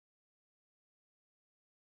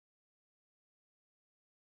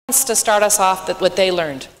to start us off with what they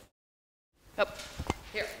learned? Oh,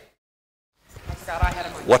 here. I forgot I had a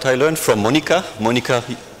mic. What I learned from Monica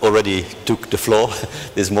already took the floor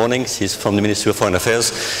this morning. She's from the Ministry of Foreign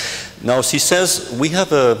Affairs. Now she says we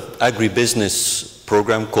have an agribusiness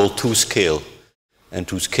program called 2Scale. And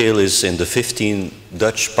 2Scale is in the 15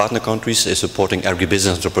 Dutch partner countries is supporting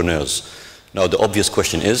agribusiness entrepreneurs. Now the obvious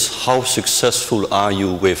question is, how successful are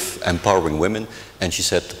you with empowering women? And she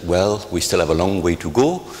said, well, we still have a long way to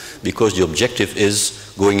go because the objective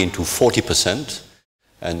is going into 40%.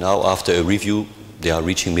 And now after a review, they are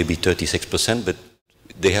reaching maybe 36%, but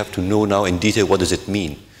they have to know now in detail what does it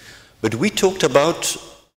mean. But we talked about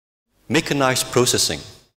mechanized processing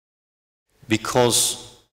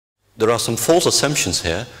because there are some false assumptions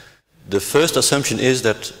here. The first assumption is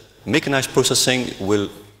that mechanized processing will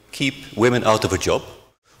keep women out of a job,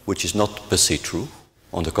 which is not per se true,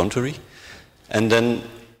 on the contrary. And then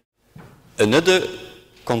another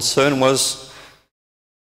concern was,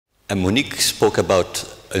 and Monique spoke about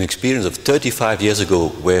an experience of 35 years ago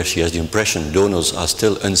where she has the impression donors are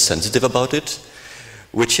still insensitive about it,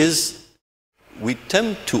 which is we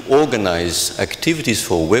tend to organize activities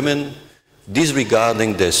for women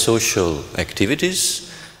disregarding their social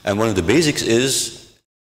activities, and one of the basics is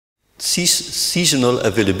seasonal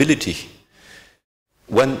availability.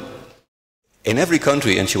 When in every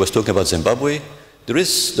country, and she was talking about Zimbabwe, there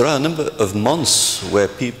are a number of months where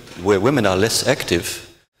women are less active.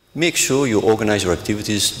 Make sure you organize your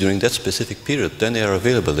activities during that specific period, then they are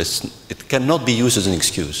available. It cannot be used as an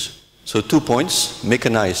excuse. So 2 points,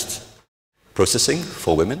 mechanized processing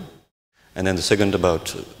for women, and then the second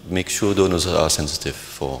about make sure donors are sensitive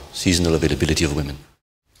for seasonal availability of women.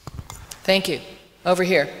 Thank you. Over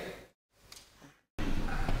here.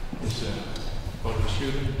 It's a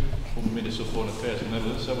student from the Ministry of Foreign Affairs in the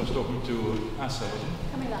Netherlands. I was talking to Asa,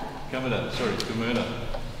 wasn't it? Camilla, sorry, Camilla.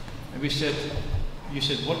 And you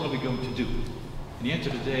said, what are we going to do? And the end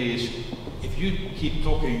of the day is, if you keep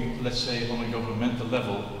talking, let's say, on a governmental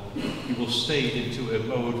level, you will stay into a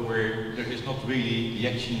mode where there is not really the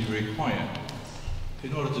action you require.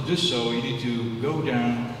 In order to do so, you need to go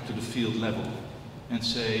down to the field level and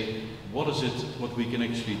say, what is it what we can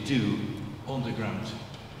actually do on the ground?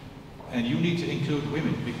 And you need to include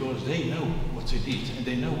women because they know what they need and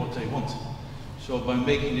they know what they want. So by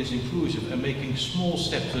making this inclusive and making small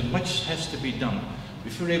steps, and much has to be done.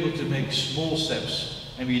 If you're able to make small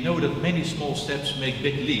steps, and we know that many small steps make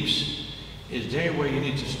big leaps, is there where you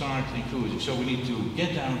need to start inclusive. So we need to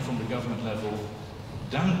get down from the government level,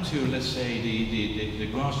 down to, let's say,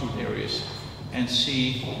 the grassroots areas, and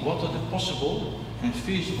see what are the possible and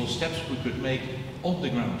feasible steps we could make on the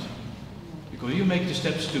ground. Because you make the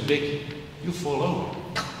steps too big, you fall over.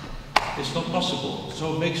 It's not possible.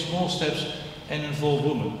 So make small steps and involve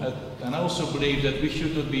women. And I also believe that we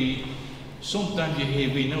should not be, sometimes you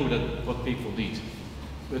hear, we know that what people need.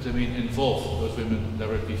 But I mean, involve those women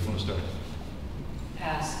directly from the start.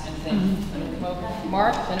 Pass and think.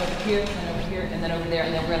 Mark, then over here, and then over there,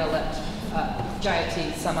 and then we're going to let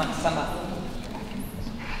Jayati sum up.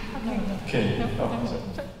 Okay. Oh,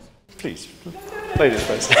 please, ladies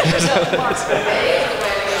first.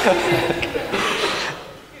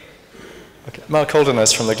 Okay. Mark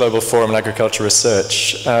Holderness from the Global Forum on Agriculture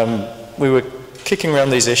Research. We were kicking around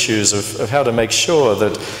these issues of how to make sure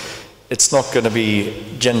that it's not going to be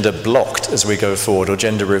gender blocked as we go forward or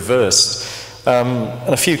gender reversed.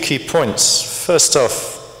 And a few key points. First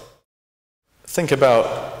off, think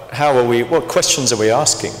about what questions are we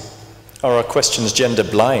asking? Are our questions gender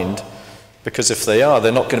blind? Because if they are,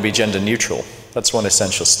 they're not going to be gender neutral. That's one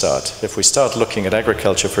essential start. If we start looking at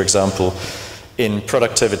agriculture, for example, in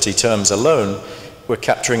productivity terms alone, we're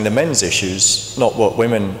capturing the men's issues, not what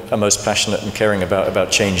women are most passionate and caring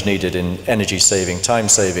about change needed in energy saving, time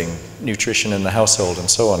saving, nutrition in the household, and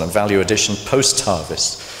so on, and value addition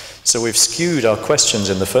post-harvest. So we've skewed our questions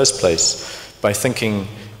in the first place by thinking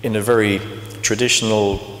in a very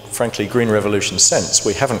traditional, frankly, Green Revolution sense.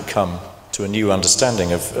 We haven't come to a new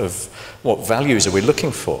understanding of what values are we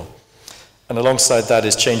looking for. And alongside that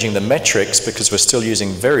is changing the metrics, because we're still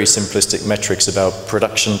using very simplistic metrics about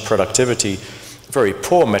production, productivity, very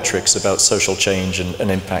poor metrics about social change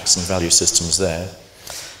and impacts and value systems there.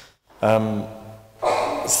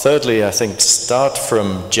 Thirdly, I think start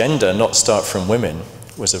from gender, not start from women,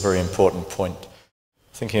 was a very important point.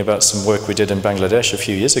 Thinking about some work we did in Bangladesh a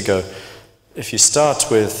few years ago, if you start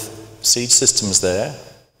with seed systems there,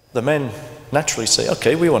 the men naturally say,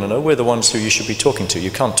 okay, we want to know, we're the ones who you should be talking to,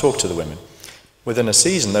 you can't talk to the women. Within a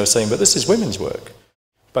season, they were saying, but this is women's work.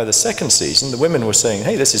 By the second season, the women were saying,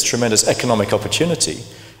 hey, this is tremendous economic opportunity.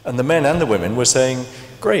 And the men and the women were saying,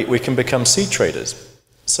 great, we can become seed traders.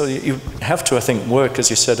 So you have to, I think, work, as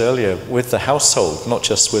you said earlier, with the household, not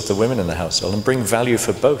just with the women in the household, and bring value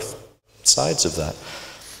for both sides of that.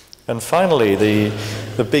 And finally,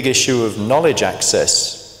 the big issue of knowledge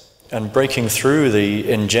access and breaking through the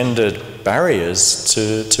engendered barriers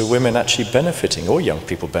to women actually benefiting, or young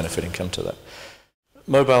people benefiting, come to that.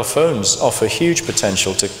 Mobile phones offer huge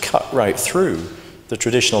potential to cut right through the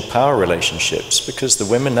traditional power relationships, because the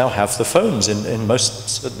women now have the phones in most,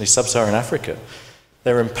 certainly sub-Saharan Africa.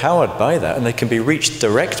 They're empowered by that, and they can be reached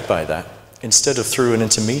direct by that instead of through an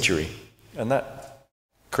intermediary. And that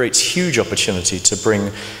creates huge opportunity to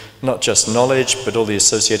bring not just knowledge, but all the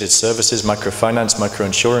associated services, microfinance,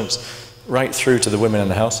 microinsurance, right through to the women in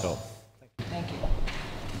the household. Thank you.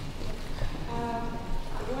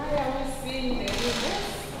 While I was seeing the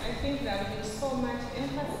US, I think there has been so much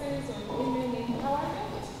emphasis on women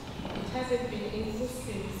empowerment. It hasn't been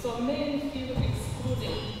inclusive. So men feel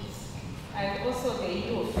excluded. And also the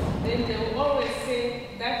youth. Then they will always say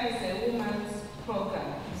that is a woman's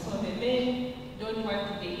program. So the men don't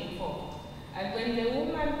want to be involved. And when the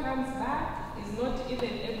woman comes back, is not even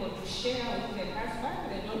able to share with her husband,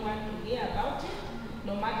 they don't want to hear about it,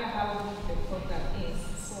 no matter how good the program is.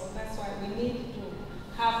 So that's why we need to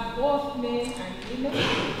have both men and women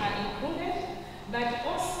are included, but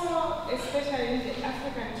also, especially in the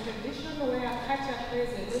African tradition where culture plays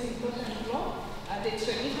a very important role, the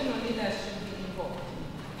traditional leaders should be involved.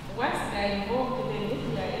 Once they are involved, then if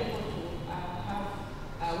we are able to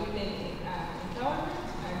have women empowerment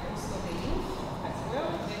and also the youth as well,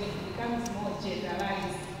 then it becomes more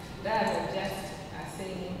generalized rather than just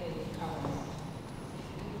saying women empowerment.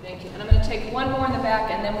 Thank you. And I'm going to take one more in the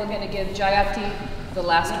back, and then we're going to give Jayati the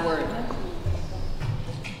last word.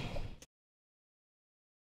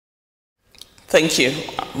 Thank you.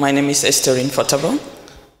 My name is Esther Infotabo.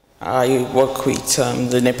 I work with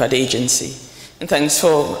the NEPAD agency. And thanks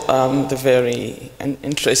for the very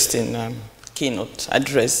interesting keynote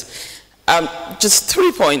address. Just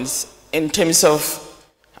 3 points in terms of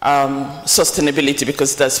sustainability,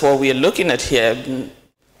 because that's what we are looking at here,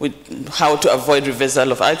 with how to avoid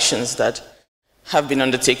reversal of actions that have been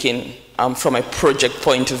undertaken from a project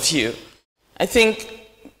point of view. I think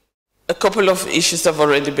a couple of issues have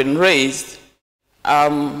already been raised.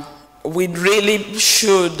 We really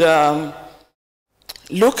should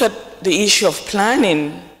look at the issue of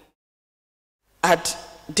planning at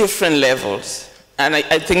different levels. And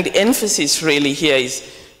I think the emphasis really here is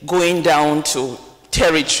going down to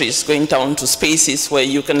territories, going down to spaces where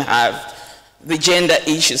you can have the gender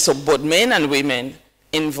issues of both men and women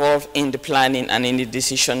involved in the planning and in the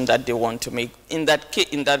decision that they want to make. In that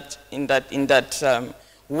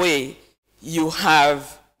way, you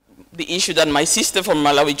have the issue that my sister from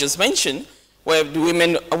Malawi just mentioned, where the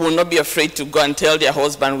women will not be afraid to go and tell their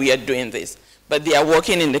husband, we are doing this. But they are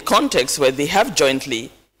working in the context where they have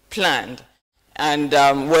jointly planned, and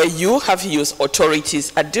where you have used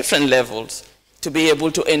authorities at different levels to be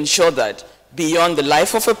able to ensure that beyond the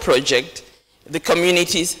life of a project, the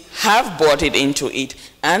communities have bought it into it,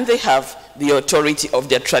 and they have the authority of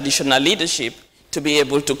their traditional leadership to be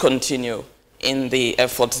able to continue in the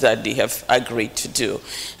efforts that they have agreed to do.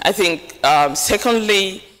 I think,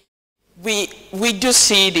 secondly, we do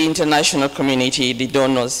see the international community, the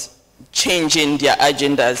donors, changing their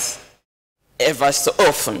agendas ever so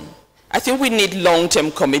often. I think we need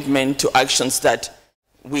long-term commitment to actions that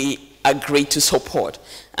we agree to support.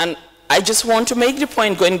 And I just want to make the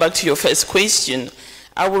point, going back to your first question,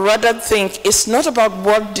 I would rather think it's not about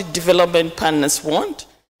what the development partners want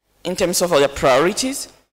in terms of their priorities,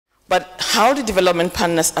 but how the development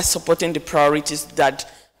partners are supporting the priorities that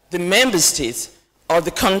the member states or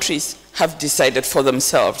the countries have decided for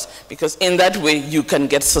themselves, because in that way you can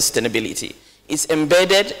get sustainability. It's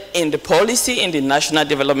embedded in the policy, in the national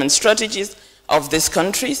development strategies of these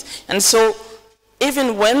countries, and so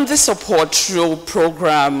even when the support through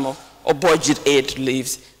program or budget aid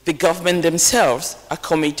leaves, the government themselves are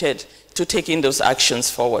committed to taking those actions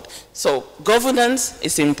forward. So governance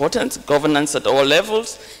is important, governance at all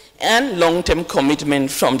levels, and long-term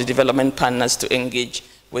commitment from the development partners to engage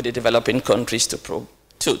with the developing countries to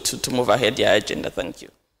move ahead their agenda. Thank you.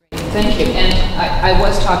 Thank you. And I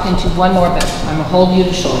was talking to one more, but I'm going to hold you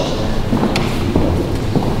to short.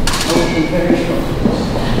 I will be very short.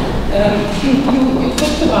 You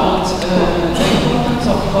talked about the importance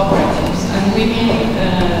of cooperatives and women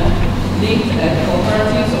linked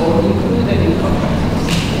cooperatives or included in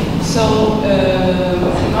cooperatives. So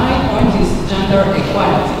my point is gender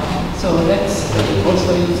equality. So let's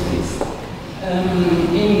also use this.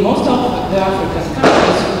 In most of the African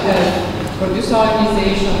countries, we have producer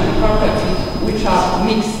organizations and cooperatives which are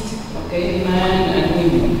mixed, okay, men and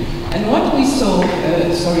women. saw,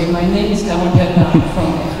 sorry, my name is Carol Bernard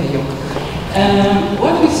from FAO.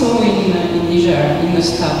 What we saw in Niger in a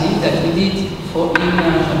study that we did in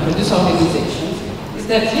producer organizations is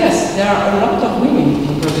that yes, there are a lot of women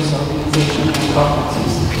in producer organizations and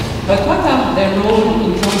cooperatives. But what are their role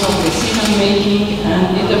in terms of decision making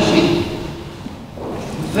and leadership?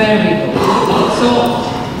 Very low.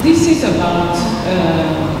 So this is about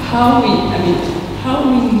how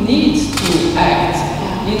we need to act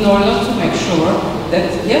in order to make sure that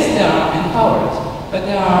yes, they are empowered, but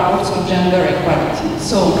there are also gender equality.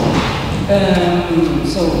 So,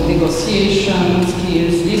 so negotiation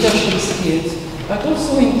skills, leadership skills, but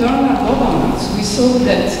also internal governance. We saw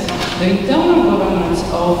that the internal governance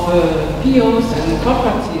of POs and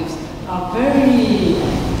cooperatives are very,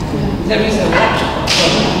 there is a lack of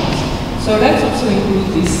governance. So let's also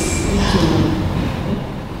include this into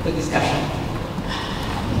the discussion.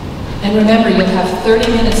 And remember, you'll have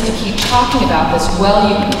 30 minutes to keep talking about this while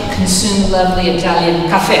you consume lovely Italian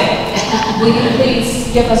cafe. Will you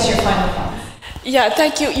please give us your final thoughts? Yeah,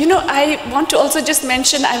 thank you. You know, I want to also just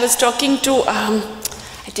mention, I was talking to,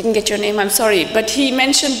 I didn't get your name, I'm sorry, but he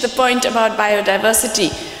mentioned the point about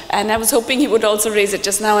biodiversity, and I was hoping he would also raise it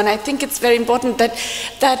just now, and I think it's very important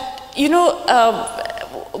that you know,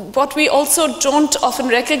 what we also don't often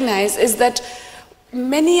recognize is that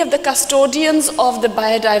many of the custodians of the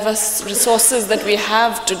biodiverse resources that we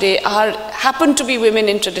have today happen to be women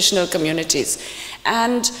in traditional communities.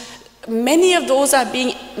 And many of those are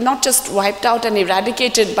being not just wiped out and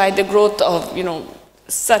eradicated by the growth of, you know,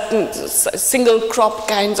 certain single crop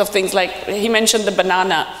kinds of things, like he mentioned the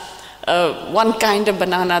banana, one kind of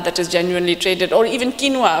banana that is genuinely traded, or even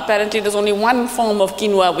quinoa. Apparently there's only one form of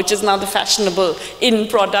quinoa, which is now the fashionable in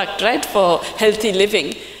product, right, for healthy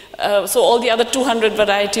living. So all the other 200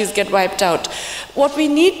 varieties get wiped out. What we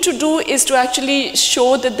need to do is to actually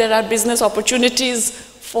show that there are business opportunities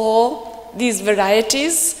for these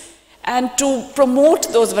varieties and to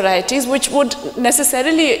promote those varieties, which would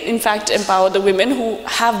necessarily, in fact, empower the women who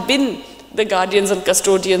have been the guardians and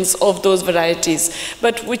custodians of those varieties,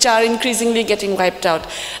 but which are increasingly getting wiped out.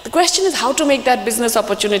 The question is how to make that business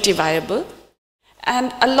opportunity viable.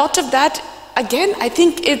 And a lot of that, again, I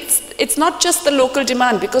think it's not just the local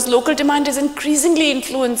demand, because local demand is increasingly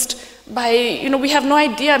influenced by, you know, we have no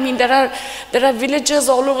idea. I mean, there are villagers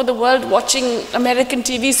all over the world watching American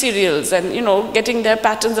TV serials and, you know, getting their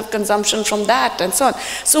patterns of consumption from that and so on.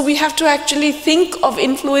 So we have to actually think of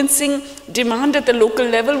influencing demand at the local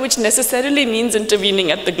level, which necessarily means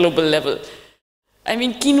intervening at the global level. I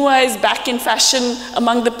mean, quinoa is back in fashion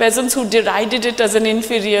among the peasants who derided it as an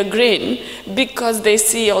inferior grain because they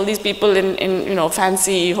see all these people in you know,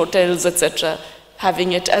 fancy hotels, etc.,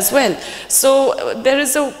 having it as well. So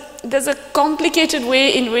there's a complicated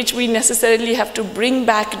way in which we necessarily have to bring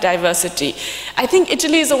back diversity. I think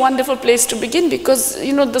Italy is a wonderful place to begin because,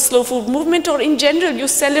 you know, the slow food movement, or in general, you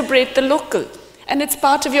celebrate the local, and it's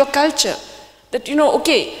part of your culture. That, you know,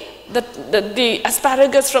 okay, the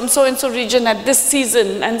asparagus from so-and-so region at this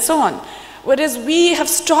season and so on. Whereas we have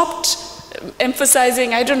stopped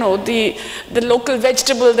emphasizing, I don't know, the local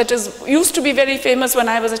vegetable that used to be very famous when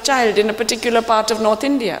I was a child in a particular part of North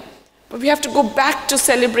India. But we have to go back to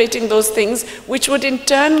celebrating those things, which would in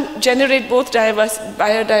turn generate both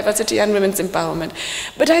biodiversity and women's empowerment.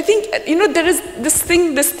 But I think, you know, there is this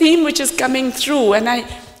theme which is coming through, and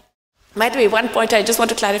by the way, one point I just want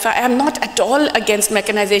to clarify, I am not at all against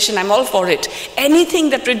mechanization, I'm all for it. Anything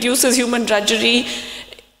that reduces human drudgery,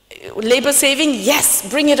 labor saving, yes,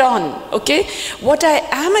 bring it on, okay? What I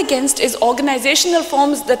am against is organizational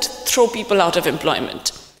forms that throw people out of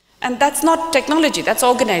employment. And that's not technology, that's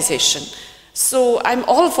organization. So I'm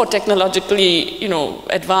all for technologically, you know,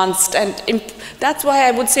 advanced, and that's why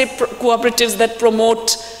I would say cooperatives that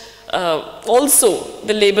promote also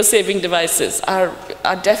the labor-saving devices are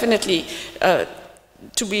definitely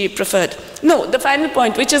to be preferred. No, the final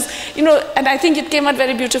point, which is, you know, and I think it came out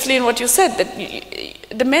very beautifully in what you said,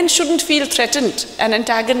 that the men shouldn't feel threatened and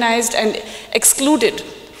antagonized and excluded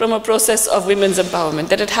from a process of women's empowerment,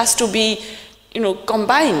 that it has to be, you know,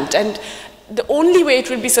 combined. And the only way it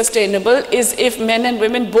will be sustainable is if men and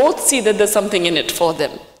women both see that there's something in it for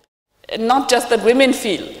them. And not just that women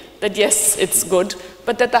feel that yes, it's good,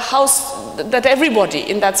 but that that everybody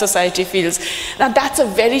in that society feels. Now that's a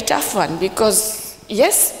very tough one, because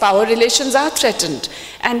yes, power relations are threatened.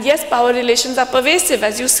 And yes, power relations are pervasive,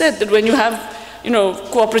 as you said, that when you have, you know,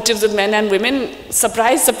 cooperatives with men and women,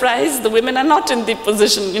 surprise, surprise, the women are not in the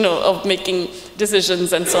position, you know, of making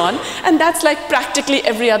decisions and so on. And that's like practically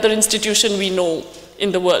every other institution we know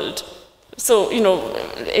in the world. So, you know,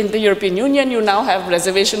 in the European Union, you now have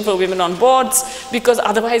reservation for women on boards, because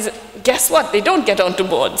otherwise guess what? They don't get onto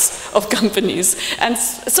boards of companies. And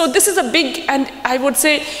so this is a big, and I would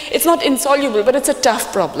say it's not insoluble, but it's a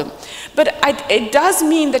tough problem. But it does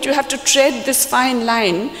mean that you have to tread this fine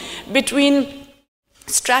line between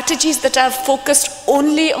strategies that are focused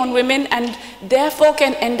only on women and therefore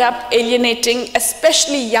can end up alienating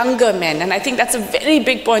especially younger men. And I think that's a very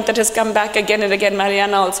big point that has come back again and again.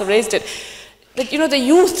 Mariana also raised it. That, you know, the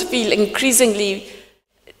youth feel increasingly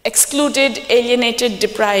excluded, alienated,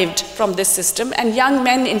 deprived from this system, and young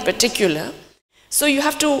men in particular. So you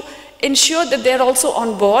have to ensure that they're also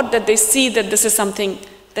on board, that they see that this is something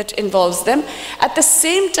that involves them. At the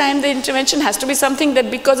same time, the intervention has to be something that,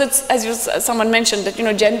 because it's, as someone mentioned, that, you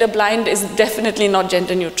know, gender blind is definitely not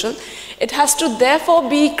gender neutral. It has to therefore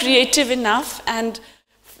be creative enough and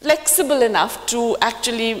flexible enough to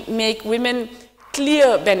actually make women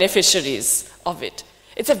clear beneficiaries of it.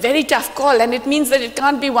 It's a very tough call, and it means that it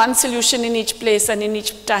can't be one solution in each place and in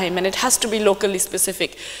each time, and it has to be locally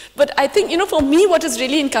specific. But I think, you know, for me, what is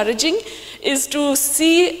really encouraging is to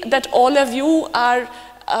see that all of you are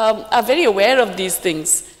very aware of these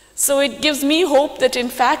things. So it gives me hope that, in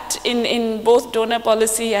fact, in both donor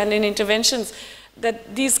policy and in interventions,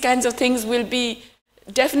 that these kinds of things will be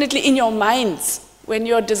definitely in your minds when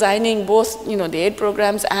you're designing both, you know, the aid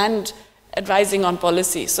programs and advising on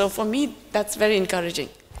policy. So for me, that's very encouraging.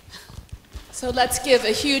 So let's give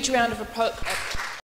a huge round of applause.